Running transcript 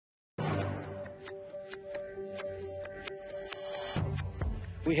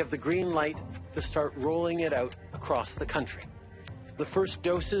we have the green light to start rolling it out across the country. The first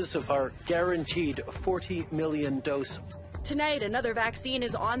doses of our guaranteed 40 million dose. Tonight, another vaccine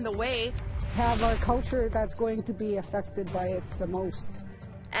is on the way. Have our culture that's going to be affected by it the most.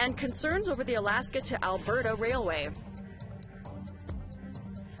 And concerns over the Alaska-Alberta railway.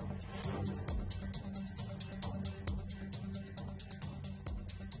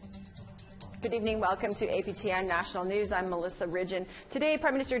 Good evening. Welcome to APTN National News. I'm Melissa Ridgen. Today,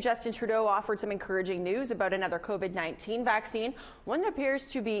 Prime Minister Justin Trudeau offered some encouraging news about another COVID-19 vaccine, one that appears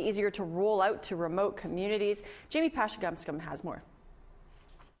to be easier to roll out to remote communities. Jamie Pashagumskum has more.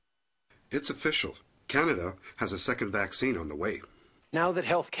 It's official. Canada has a second vaccine on the way. Now that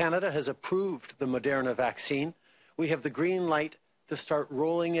Health Canada has approved the Moderna vaccine, we have the green light to start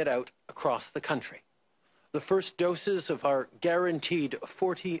rolling it out across the country. The first doses of our guaranteed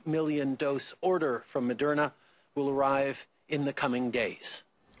 40 million dose order from Moderna will arrive in the coming days.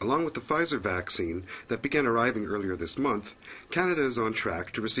 Along with the Pfizer vaccine that began arriving earlier this month, Canada is on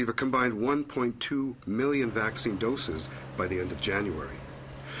track to receive a combined 1.2 million vaccine doses by the end of January.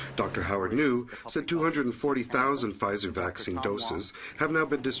 Dr. Howard New said 240,000 Pfizer vaccine doses have now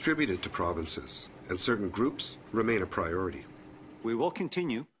been distributed to provinces, and certain groups remain a priority. We will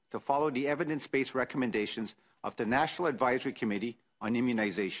continue to follow the evidence-based recommendations of the National Advisory Committee on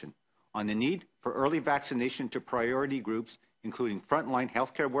Immunization on the need for early vaccination to priority groups, including frontline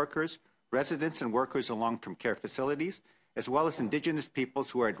healthcare workers, residents and workers in long-term care facilities, as well as Indigenous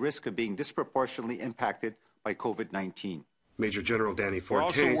peoples who are at risk of being disproportionately impacted by COVID-19. Major General Danny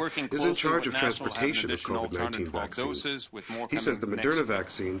Forte is in charge of transportation of COVID-19 vaccines. He says the Moderna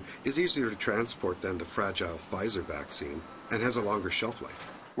vaccine is easier to transport than the fragile Pfizer vaccine and has a longer shelf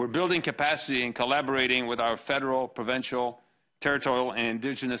life. We're building capacity and collaborating with our federal, provincial, territorial, and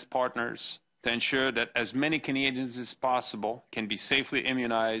Indigenous partners to ensure that as many Canadians as possible can be safely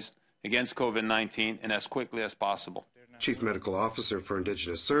immunized against COVID-19 and as quickly as possible. Chief Medical Officer for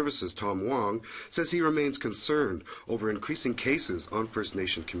Indigenous Services, Tom Wong, says he remains concerned over increasing cases on First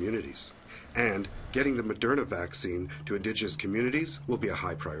Nation communities. And getting the Moderna vaccine to Indigenous communities will be a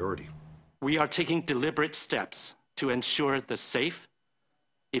high priority. We are taking deliberate steps to ensure the safe,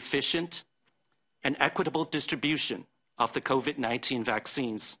 efficient, and equitable distribution of the COVID-19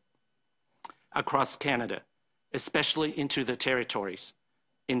 vaccines across Canada, especially into the territories,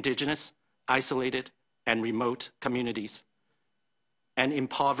 Indigenous, isolated, and remote communities, and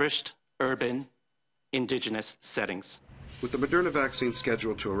impoverished urban Indigenous settings. With the Moderna vaccine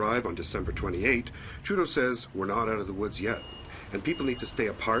scheduled to arrive on December 28, Trudeau says we're not out of the woods yet, and people need to stay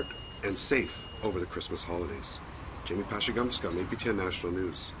apart and safe over the Christmas holidays. Jamie Pashagumskum, APTN National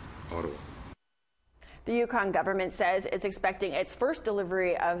News, Ottawa. The Yukon government says it's expecting its first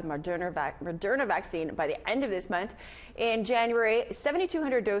delivery of Moderna vaccine by the end of this month. In January,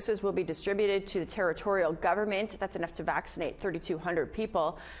 7,200 doses will be distributed to the territorial government. That's enough to vaccinate 3,200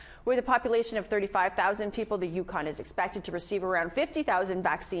 people. With a population of 35,000 people, the Yukon is expected to receive around 50,000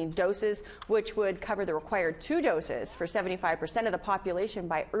 vaccine doses, which would cover the required 2 doses for 75% of the population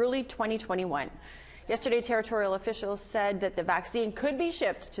by early 2021. Yesterday, territorial officials said that the vaccine could be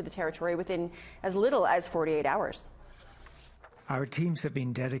shipped to the territory within as little as 48 hours. Our teams have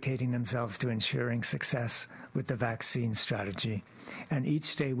been dedicating themselves to ensuring success with the vaccine strategy, and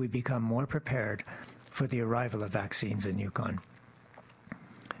each day we become more prepared for the arrival of vaccines in Yukon.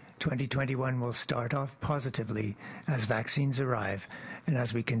 2021 will start off positively as vaccines arrive and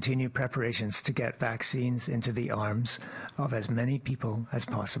as we continue preparations to get vaccines into the arms of as many people as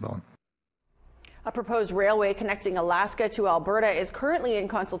possible. A proposed railway connecting Alaska to Alberta is currently in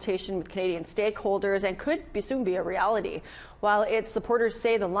consultation with Canadian stakeholders and could soon be a reality. While its supporters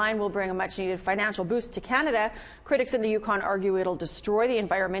say the line will bring a much-needed financial boost to Canada, critics in the Yukon argue it'll destroy the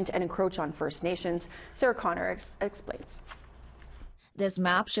environment and encroach on First Nations. Sarah Connor explains. This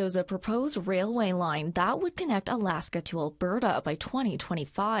map shows a proposed railway line that would connect Alaska to Alberta by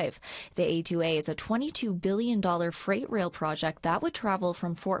 2025. The A2A is a $22 billion freight rail project that would travel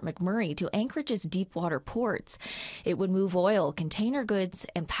from Fort McMurray to Anchorage's deepwater ports. It would move oil, container goods,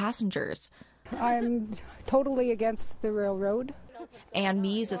 and passengers. I'm totally against the railroad. Anne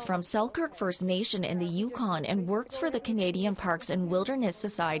Mees is from Selkirk First Nation in the Yukon and works for the Canadian Parks and Wilderness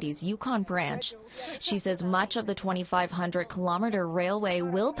Society's Yukon branch. She says much of the 2,500-kilometer railway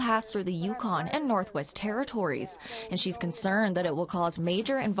will pass through the Yukon and Northwest Territories, and she's concerned that it will cause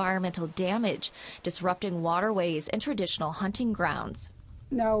major environmental damage, disrupting waterways and traditional hunting grounds.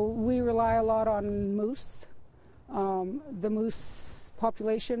 Now, we rely a lot on moose. The moose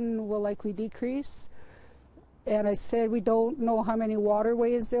population will likely decrease. And I said we don't know how many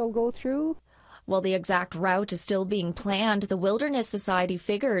waterways they'll go through. While the exact route is still being planned, the Wilderness Society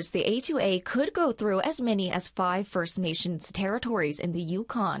figures the A2A could go through as many as 5 First Nations territories in the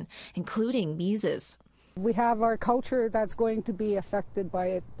Yukon, including Mises. We have our culture that's going to be affected by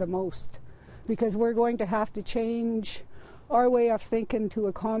it the most, because we're going to have to change our way of thinking to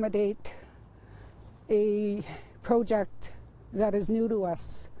accommodate a project that is new to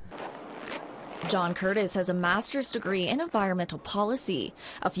us. John Curtis has a master's degree in environmental policy.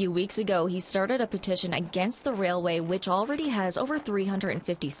 A few weeks ago, he started a petition against the railway, which already has over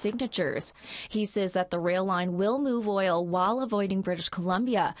 350 signatures. He says that the rail line will move oil while avoiding British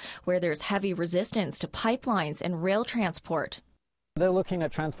Columbia, where there's heavy resistance to pipelines and rail transport. They're looking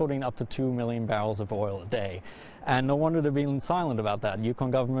at transporting up to 2 million barrels of oil a day. And no wonder they're being silent about that.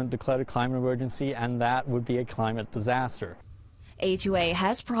 Yukon government declared a climate emergency, and that would be a climate disaster. A2A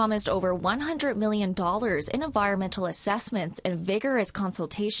has promised over $100 million in environmental assessments and vigorous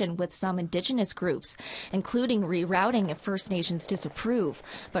consultation with some Indigenous groups, including rerouting if First Nations disapprove.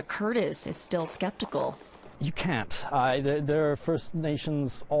 But Curtis is still skeptical. You can't. There are First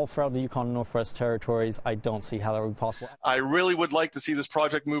Nations all throughout the Yukon and Northwest Territories. I don't see how that would be possible. I really would like to see this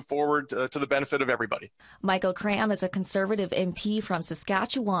project move forward to the benefit of everybody. Michael Cram is a Conservative MP from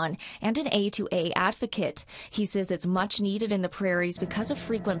Saskatchewan and an A2A advocate. He says it's much needed in the prairies because of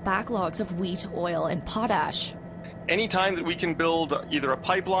frequent backlogs of wheat, oil, and potash. Anytime that we can build either a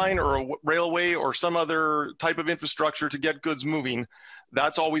pipeline or a railway or some other type of infrastructure to get goods moving,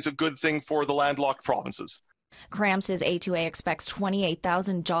 that's always a good thing for the landlocked provinces. Cram says A2A expects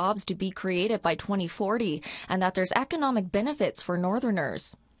 28,000 jobs to be created by 2040 and that there's economic benefits for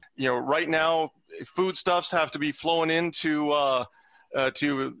Northerners. You know, right now, foodstuffs have to be flown into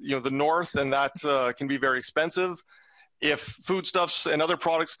the north, and that can be very expensive. If foodstuffs and other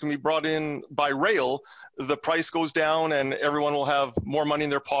products can be brought in by rail, the price goes down and everyone will have more money in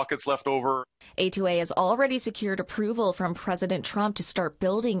their pockets left over. A2A has already secured approval from President Trump to start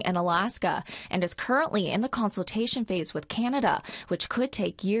building in Alaska and is currently in the consultation phase with Canada, which could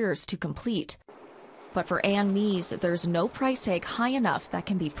take years to complete. But for Ann Mees, there's no price tag high enough that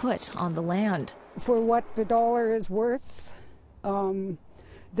can be put on the land. For what the dollar is worth, the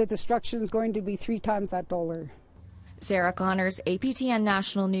destruction is going to be 3 times that dollar. Sarah Connors, APTN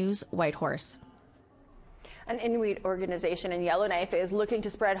National News, Whitehorse. An Inuit organization in Yellowknife is looking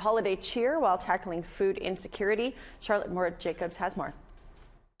to spread holiday cheer while tackling food insecurity. Charlotte Moore-Jacobs has more.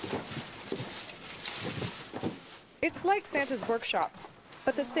 It's like Santa's workshop,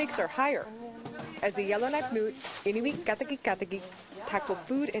 but the stakes are higher. As the Yellowknife Moot Inuit Katagi tackle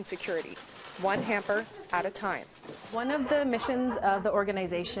food insecurity, one hamper at a time. One of the missions of the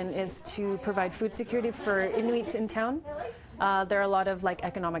organization is to provide food security for Inuit in town. There are a lot of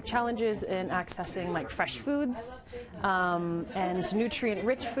economic challenges in accessing fresh foods and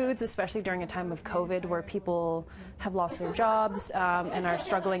nutrient-rich foods, especially during a time of COVID where people have lost their jobs and are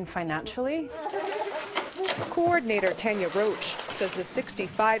struggling financially. Coordinator Tanya Roach says the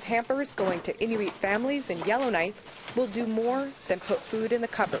 65 hampers going to Inuit families in Yellowknife will do more than put food in the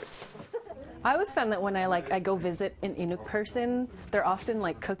cupboards. I always found that when I go visit an Inuk person, they're often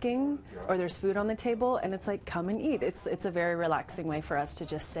cooking or there's food on the table and it's come and eat. It's a very relaxing way for us to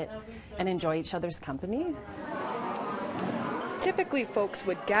just sit and enjoy each other's company. Typically, folks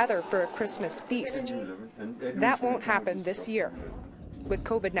would gather for a Christmas feast. That won't happen this year. With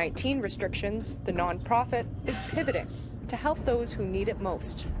COVID-19 restrictions, the nonprofit is pivoting to help those who need it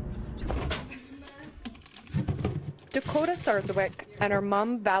most. Dakota Sarzwick and her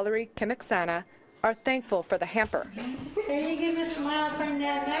mom, Valerie Kimiksana, are thankful for the hamper. Can you give a smile from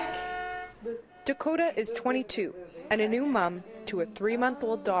that neck? Dakota is 22 and a new mom to a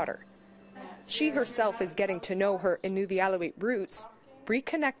 3-month-old daughter. She herself is getting to know her Inuvialuit roots,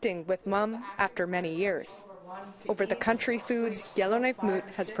 reconnecting with mom after many years. Over the country foods Yellowknife Moot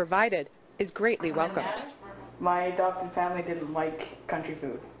has provided is greatly welcomed. My adopted family didn't like country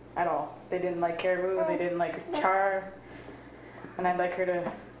food at all. They didn't like caribou, they didn't like char, and I'd like her to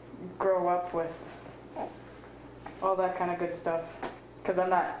grow up with all that kind of good stuff, because I'm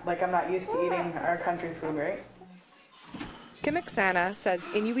not used to eating our country food, right? Kimiksana says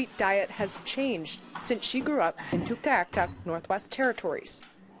Inuit diet has changed since she grew up in Tuktoyaktuk, Northwest Territories.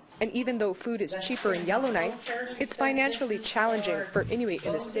 And even though food is cheaper in Yellowknife, it's financially challenging for Inuit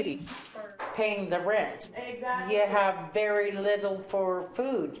in the city. Paying the rent. You have very little for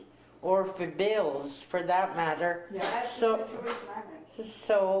food or for bills, for that matter. So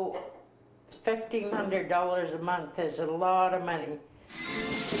 $1,500 a month is a lot of money.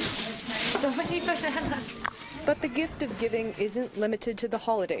 So many bananas. But the gift of giving isn't limited to the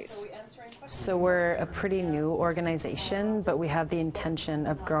holidays. So we're a pretty new organization, but we have the intention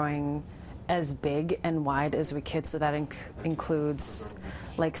of growing as big and wide as we could. So that includes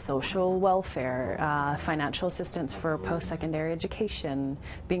like social welfare, financial assistance for post-secondary education,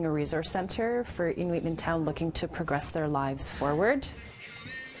 being a resource center for Inuit in town looking to progress their lives forward.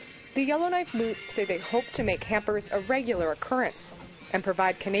 The Yellowknife Moot say they hope to make hampers a regular occurrence and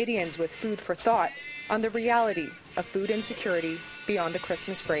provide Canadians with food for thought on the reality of food insecurity beyond a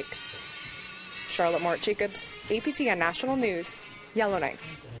Christmas break. Charlotte Mort-Jacobs, APTN National News,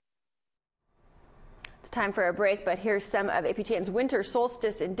 Yellowknife. It's time for a break, but here's some of APTN's Winter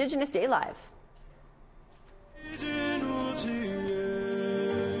Solstice Indigenous Day Live.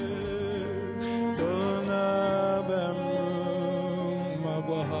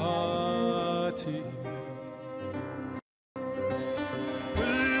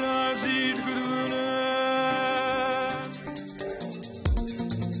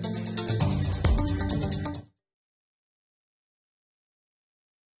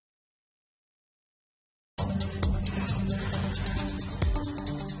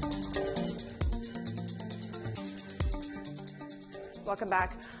 Welcome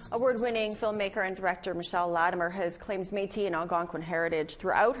back. Award-winning filmmaker and director Michelle Latimer has claimed Métis and Algonquin heritage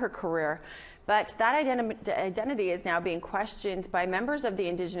throughout her career, but that identity is now being questioned by members of the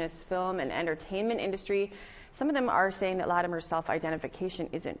Indigenous film and entertainment industry. Some of them are saying that Latimer's self-identification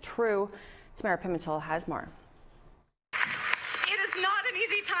isn't true. Tamara Pimentel has more.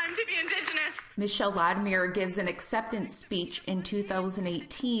 Time to be Indigenous. Michelle Latimer gives an acceptance speech in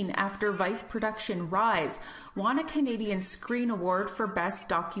 2018 after Vice Production Rise won a Canadian Screen Award for Best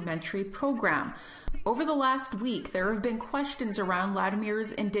Documentary Program. Over the last week, there have been questions around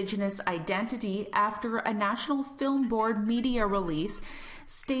Latimer's Indigenous identity after a National Film Board media release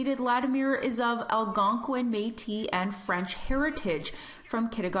stated Latimer is of Algonquin, Métis, and French heritage from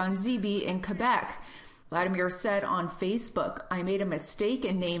Kitigan-Zibi in Quebec. Latimer said on Facebook, "I made a mistake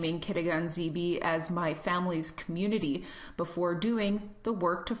in naming Kitigan-Zibi as my family's community before doing the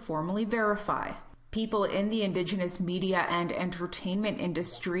work to formally verify." People in the Indigenous media and entertainment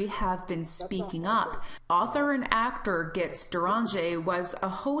industry have been speaking up. Author and actor Gitz Deranger was a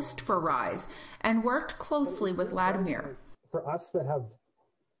host for Rise and worked closely with Latimer. For us that have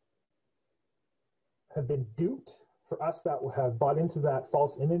been duped, for us that have bought into that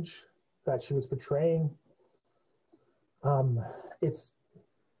false image that she was portraying,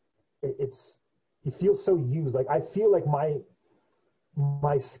 you feel so used. Like, I feel like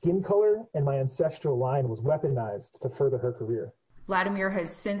my skin color and my ancestral line was weaponized to further her career. Latimer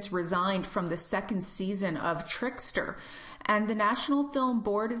has since resigned from the second season of Trickster, and the National Film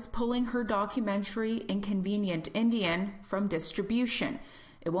Board is pulling her documentary Inconvenient Indian from distribution.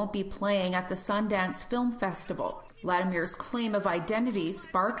 It won't be playing at the Sundance Film Festival. Latimer's claim of identity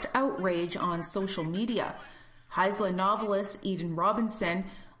sparked outrage on social media. Heisla novelist Eden Robinson,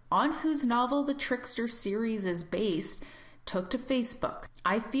 on whose novel the Trickster series is based, took to Facebook.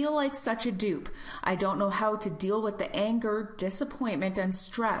 "I feel like such a dupe. I don't know how to deal with the anger, disappointment, and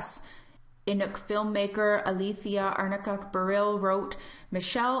stress." Inuk filmmaker Alethea Arnakak-Baril wrote,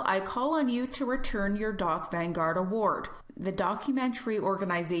 "Michelle, I call on you to return your Doc Vanguard Award." The Documentary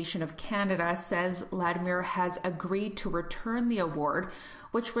Organization of Canada says Latimer has agreed to return the award,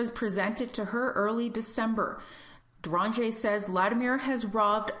 which was presented to her early December. Deranger says Latimer has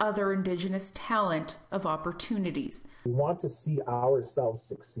robbed other Indigenous talent of opportunities. We want to see ourselves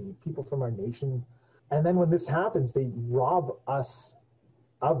succeed, people from our nation. And then when this happens, they rob us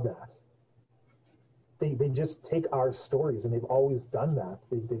of that. They just take our stories, and they've always done that.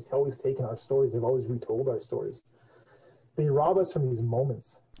 They've always taken our stories. They've always retold our stories. They rob us from these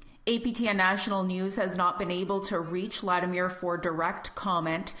moments. APTN National News has not been able to reach Latimer for direct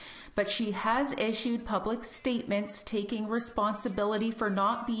comment, but she has issued public statements taking responsibility for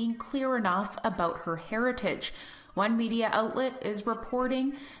not being clear enough about her heritage. One media outlet is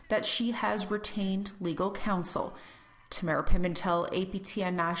reporting that she has retained legal counsel. Tamara Pimentel,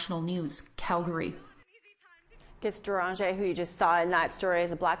 APTN National News, Calgary. Gitz Deranger, who you just saw in that story,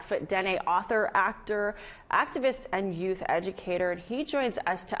 is a Blackfoot Dene author, actor, activist, and youth educator. And he joins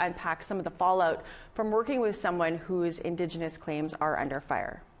us to unpack some of the fallout from working with someone whose Indigenous claims are under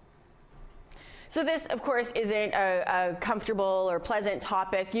fire. So this, of course, isn't a comfortable or pleasant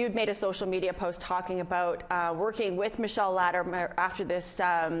topic. You'd made a social media post talking about working with Michelle Latimer after the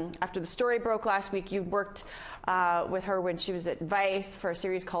story broke last week. You worked with her when she was at Vice for a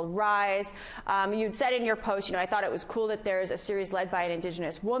series called Rise. You'd said in your post, I thought it was cool that there's a series led by an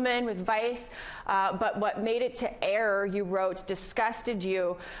Indigenous woman with Vice, but what made it to air, you wrote, disgusted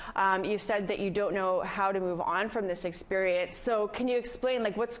you. You've said that you don't know how to move on from this experience. So can you explain,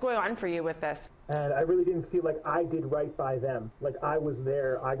 what's going on for you with this? And I really didn't feel like I did right by them. Like, I was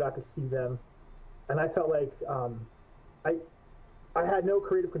there, I got to see them, and I felt like I had no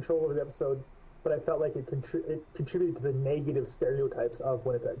creative control over the episode, but I felt like it contributed to the negative stereotypes of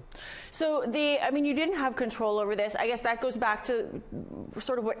Winnipeg. So you didn't have control over this. I guess that goes back to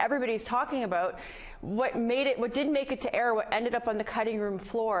sort of what everybody's talking about. What didn't make it to air, what ended up on the cutting room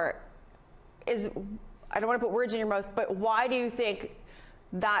floor is, I don't want to put words in your mouth, but why do you think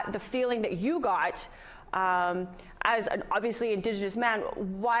that the feeling that you got as an obviously Indigenous man,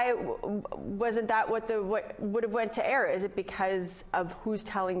 why wasn't that what would have went to air? Is it because of who's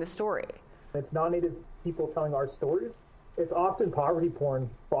telling the story? It's non-Native people telling our stories. It's often poverty porn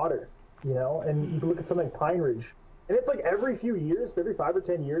fodder, and you can look at something like Pine Ridge, and it's like every few years, every 5 or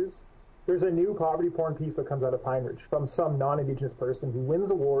 10 years, there's a new poverty porn piece that comes out of Pine Ridge from some non-Indigenous person who wins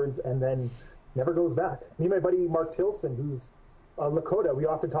awards and then never goes back. Me and my buddy Mark Tilson, who's Lakota, we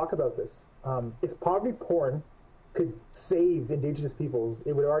often talk about this. If poverty porn could save Indigenous peoples,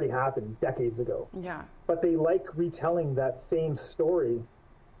 it would have already happened decades ago. Yeah. But they like retelling that same story,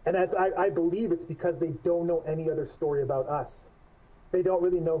 and I believe it's because they don't know any other story about us. They don't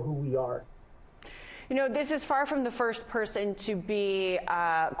really know who we are. This is far from the first person to be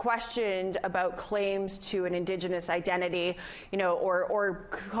questioned about claims to an Indigenous identity, or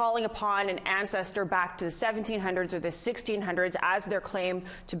calling upon an ancestor back to the 1700s or the 1600s as their claim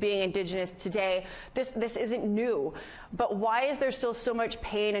to being Indigenous today. This isn't new. But why is there still so much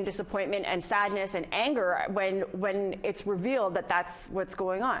pain and disappointment and sadness and anger when it's revealed that that's what's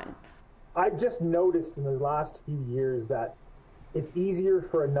going on? I've just noticed in the last few years that it's easier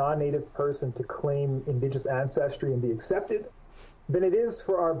for a non-Native person to claim Indigenous ancestry and be accepted than it is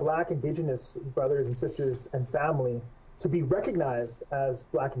for our Black Indigenous brothers and sisters and family to be recognized as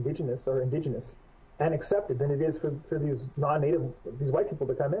Black Indigenous or Indigenous and accepted than it is for these non-Native, these white people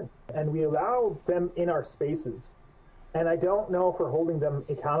to come in. And we allow them in our spaces. And I don't know if we're holding them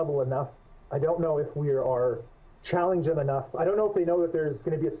accountable enough. I don't know if we are challenging them enough. I don't know if they know that there's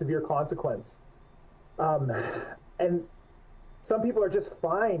going to be a severe consequence. And some people are just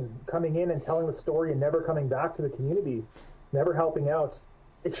fine coming in and telling the story and never coming back to the community, never helping out,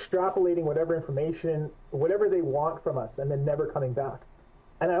 extrapolating whatever information, whatever they want from us, and then never coming back.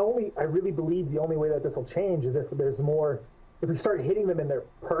 And I really believe the only way that this will change is if we start hitting them in their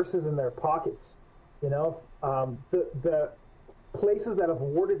purses and their pockets. The places that have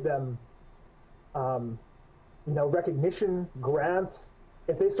awarded them, recognition, grants,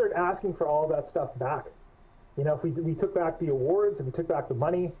 if they start asking for all that stuff back, if we took back the awards, if we took back the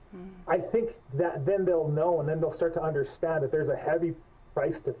money, I think that then they'll know, and then they'll start to understand that there's a heavy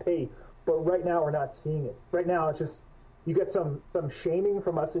price to pay. But right now we're not seeing it. Right now it's just, you get some shaming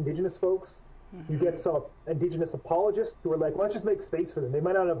from us Indigenous folks. You get some Indigenous apologists who are like, let's just make space for them. They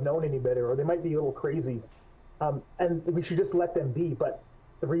might not have known any better, or they might be a little crazy. And we should just let them be. But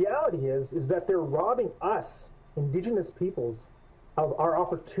the reality is that they're robbing us, Indigenous peoples, of our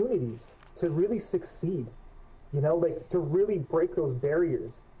opportunities to really succeed. To really break those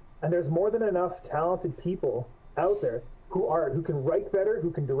barriers. And there's more than enough talented people out there who can write better,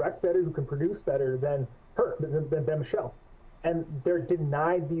 who can direct better, who can produce better than Michelle. And they're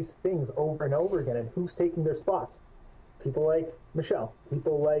denied these things over and over again. And who's taking their spots? People like Michelle,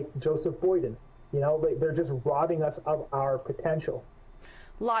 people like Joseph Boyden. They're just robbing us of our potential.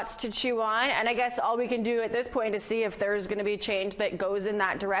 Lots to chew on, and I guess all we can do at this point is see if there's going to be change that goes in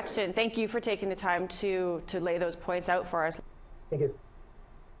that direction. Thank you for taking the time to lay those points out for us. Thank you.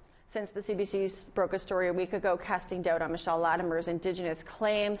 Since the CBC broke a story a week ago casting doubt on Michelle Latimer's Indigenous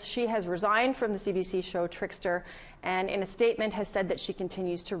claims, she has resigned from the CBC show Trickster, and in a statement has said that she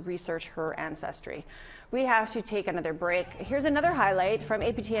continues to research her ancestry. We have to take another break. Here's another highlight from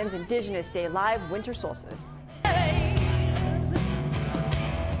APTN's Indigenous Day Live Winter Solstice.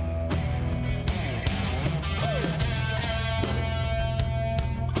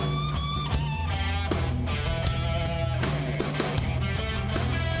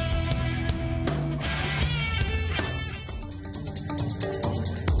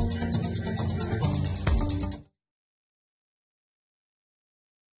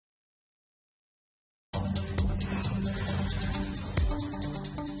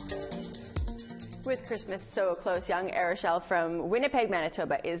 With Christmas so close, young Arishel from Winnipeg,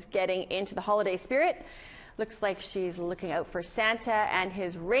 Manitoba is getting into the holiday spirit. Looks like she's looking out for Santa and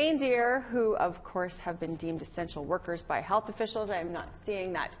his reindeer, who of course have been deemed essential workers by health officials. I'm not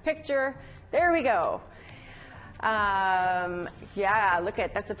seeing that picture. There we go. Yeah,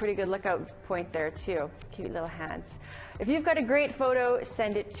 that's a pretty good lookout point there too. Cute little hands. If you've got a great photo,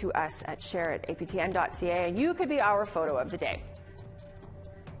 send it to us at share@aptn.ca, and you could be our photo of the day.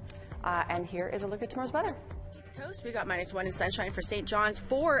 And here is a look at tomorrow's weather. East Coast, we got -1 in sunshine for St. John's,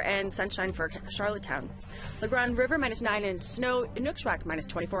 4 and sunshine for Charlottetown. La Grande River, -9 in snow. Inukjuak,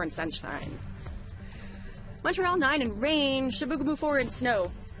 -24 in sunshine. Montreal, 9 in rain. Chibougamau, 4 in snow.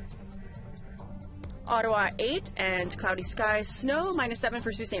 Ottawa, 8 and cloudy skies. Snow, -7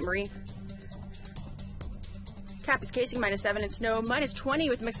 for Sault Ste. Marie. Kapuskasing, -7 and snow. -20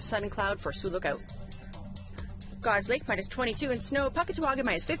 with mix of sun and cloud for Sioux Lookout. God's Lake, -22 and snow. Puckatawaga,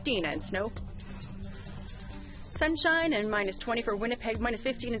 -15 and snow. Sunshine and -20 for Winnipeg.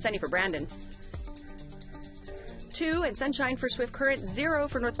 -15 and sunny for Brandon. 2 and sunshine for Swift Current. 0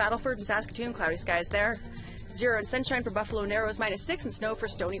 for North Battleford and Saskatoon. Cloudy skies there. 0 and sunshine for Buffalo Narrows. -6 and snow for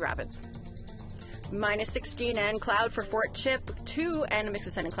Stony Rapids. -16 and cloud for Fort Chip. 2 and a mix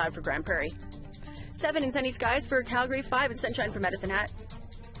of sun and cloud for Grand Prairie. 7 and sunny skies for Calgary. 5 and sunshine for Medicine Hat.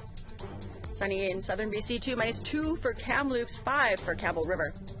 Sunny in southern BC. -2 for Kamloops. 5 for Campbell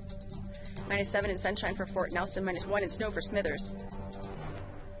River. -7 and sunshine for Fort Nelson. -1 and snow for Smithers.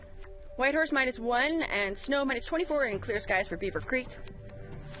 Whitehorse, -1 and snow. -24 and clear skies for Beaver Creek.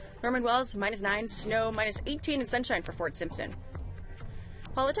 Norman Wells, -9 snow. -18 and sunshine for Fort Simpson.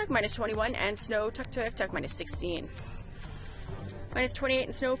 Paulatuck, -21 and snow. Tuktoyaktuk, -16. -28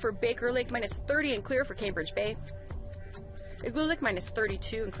 and snow for Baker Lake. -30 and clear for Cambridge Bay. Igloolik,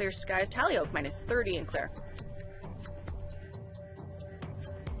 -32 and clear skies. Tallyoak, -30 and clear.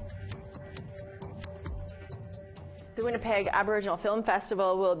 The Winnipeg Aboriginal Film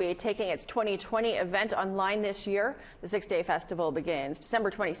Festival will be taking its 2020 event online this year. The 6-day festival begins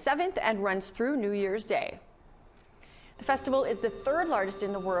December 27th and runs through New Year's Day. The festival is the 3rd largest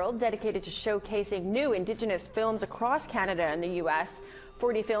in the world, dedicated to showcasing new Indigenous films across Canada and the U.S.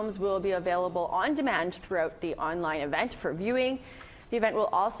 40 films will be available on demand throughout the online event for viewing. The event will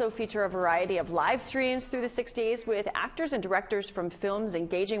also feature a variety of live streams through the 6 days, with actors and directors from films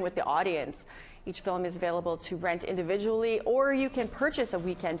engaging with the audience. Each film is available to rent individually, or you can purchase a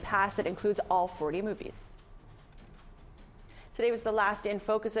weekend pass that includes all 40 movies. Today was the last In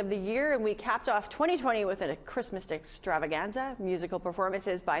Focus of the year, and we capped off 2020 with a Christmas extravaganza. Musical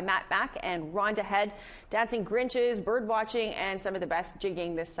performances by Matt Mack and Rhonda Head, dancing Grinches, bird watching, and some of the best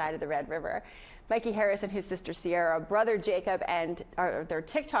jigging this side of the Red River. Mikey Harris and his sister Sierra, brother Jacob, and their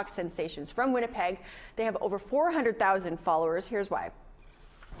TikTok sensations from Winnipeg. They have over 400,000 followers. Here's why.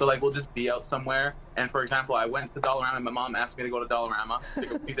 So like we'll just be out somewhere, and for example, I went to Dollarama, and my mom asked me to go to Dollarama,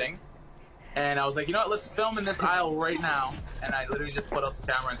 pick up a few things. And I was like, you know what, let's film in this aisle right now. And I literally just put up the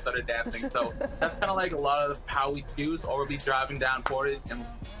camera and started dancing. So that's kind of like a lot of how we choose, or we'll be driving down Portage and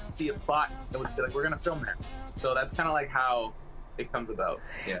see a spot and we'll be like, we're going to film there. So that's kind of like how it comes about.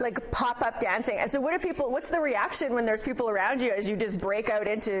 Yeah. Like pop-up dancing. And so what's the reaction when there's people around you as you just break out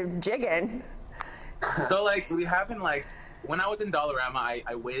into jigging? So like we haven't like, when I was in Dollarama,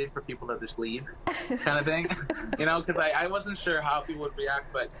 I waited for people to just leave, kind of thing, you know, because I wasn't sure how people would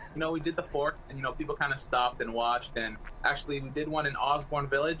react. But, you know, we did the fork, and, you know, people kind of stopped and watched. And actually, we did one in Osborne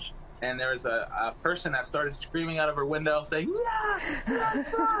Village, and there was a person that started screaming out of her window saying, yeah,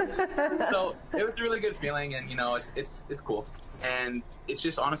 so it was a really good feeling, and, you know, it's cool. And it's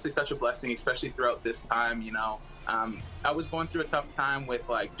just honestly such a blessing, especially throughout this time, you know. I was going through a tough time with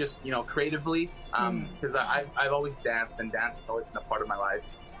like just, you know, creatively, because I've always danced, and dance has always been a part of my life.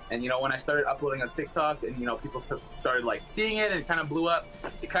 And, you know, when I started uploading on TikTok and, you know, people started like seeing it and it kind of blew up,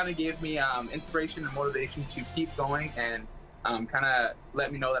 it kind of gave me inspiration and motivation to keep going, and kind of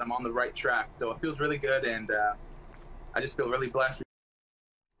let me know that I'm on the right track. So it feels really good, and I just feel really blessed.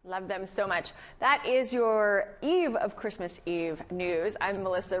 Love them so much. That is your Eve of Christmas Eve news. I'm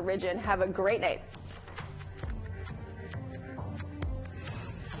Melissa Ridgen. Have a great night.